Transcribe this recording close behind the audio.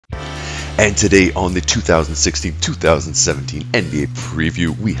And today on the 2016-2017 NBA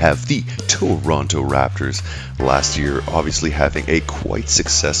preview, we have the Toronto Raptors. Last year, obviously having a quite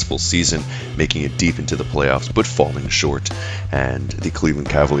successful season, making it deep into the playoffs, but falling short. And the Cleveland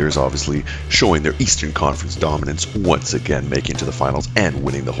Cavaliers obviously showing their Eastern Conference dominance, once again making it to the finals and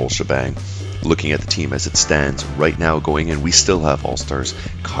winning the whole shebang. Looking at the team as it stands right now going in, we still have All-Stars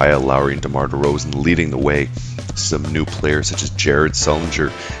Kyle Lowry and DeMar DeRozan leading the way. Some new players such as Jarrod,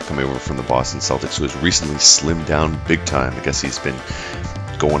 Sullinger coming over from the Boston Celtics, who has recently slimmed down big time. I guess he's been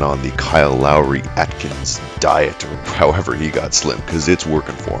going on the Kyle Lowry Atkins diet, or however he got slim, because it's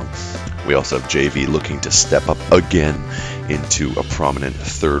working for him. We also have JV looking to step up again into a prominent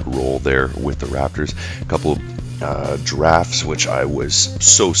third role there with the Raptors. A couple of drafts which I was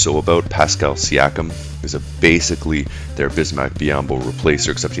so about. Pascal Siakam is basically their Bismack Biyombo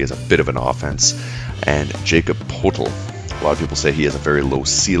replacer, except he has a bit of an offense. And Jakob Poeltl, a lot of people say he has a very low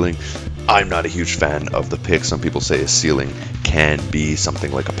ceiling. I'm not a huge fan of the pick. Some people say his ceiling can be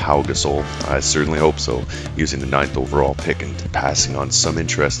something like a Pau Gasol. I certainly hope so, using the 9th overall pick and passing on some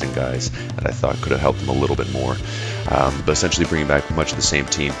interesting guys that I thought could have helped him a little bit more. But essentially bringing back much of the same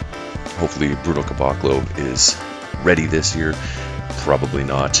team. Hopefully Bruno Caboclo is ready this year. Probably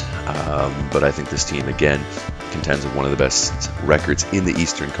not. But I think this team, again, contends with one of the best records in the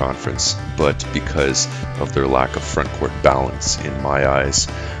Eastern Conference. But because of their lack of front court balance, in my eyes,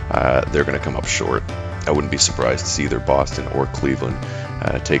 they're going to come up short. I wouldn't be surprised to see either Boston or Cleveland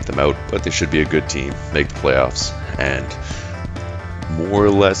take them out. But they should be a good team, make the playoffs, and more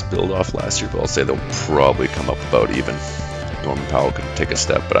or less build off last year. But I'll say they'll probably come up about even. Norman Powell could take a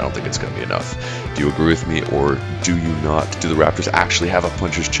step, but I don't think it's going to be enough. Do you agree with me, or do you not? Do the Raptors actually have a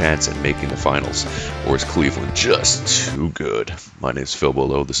puncher's chance at making the finals, or is Cleveland just too good? My name is Phil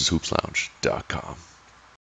Below. This is HoopsLounge.com.